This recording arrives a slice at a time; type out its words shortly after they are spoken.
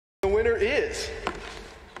winner is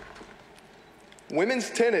women's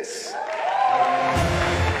tennis.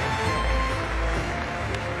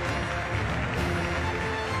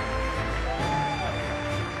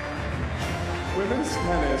 Women's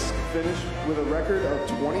tennis finished with a record of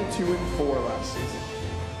 22-4 last season.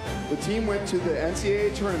 The team went to the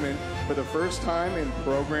NCAA tournament for the first time in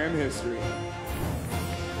program history.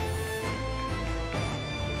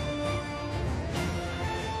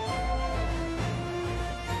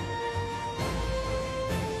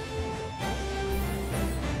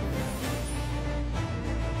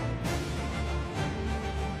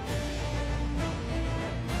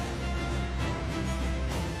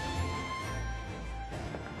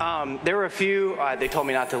 There were a few, they told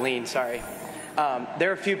me not to lean, sorry. There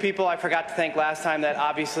are a few people I forgot to thank last time that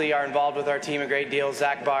obviously are involved with our team a great deal.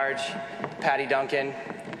 Zach Barge, Patty Duncan,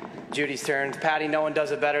 Judy Stearns. Patty, no one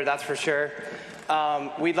does it better, that's for sure.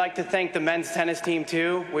 We'd like to thank the men's tennis team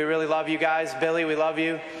too. We really love you guys. Billy, we love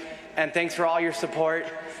you. And thanks for all your support.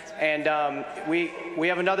 And we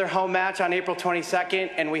have another home match on April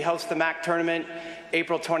 22nd, and we host the MAC tournament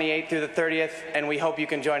April 28th through the 30th, and we hope you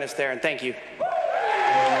can join us there. And thank you.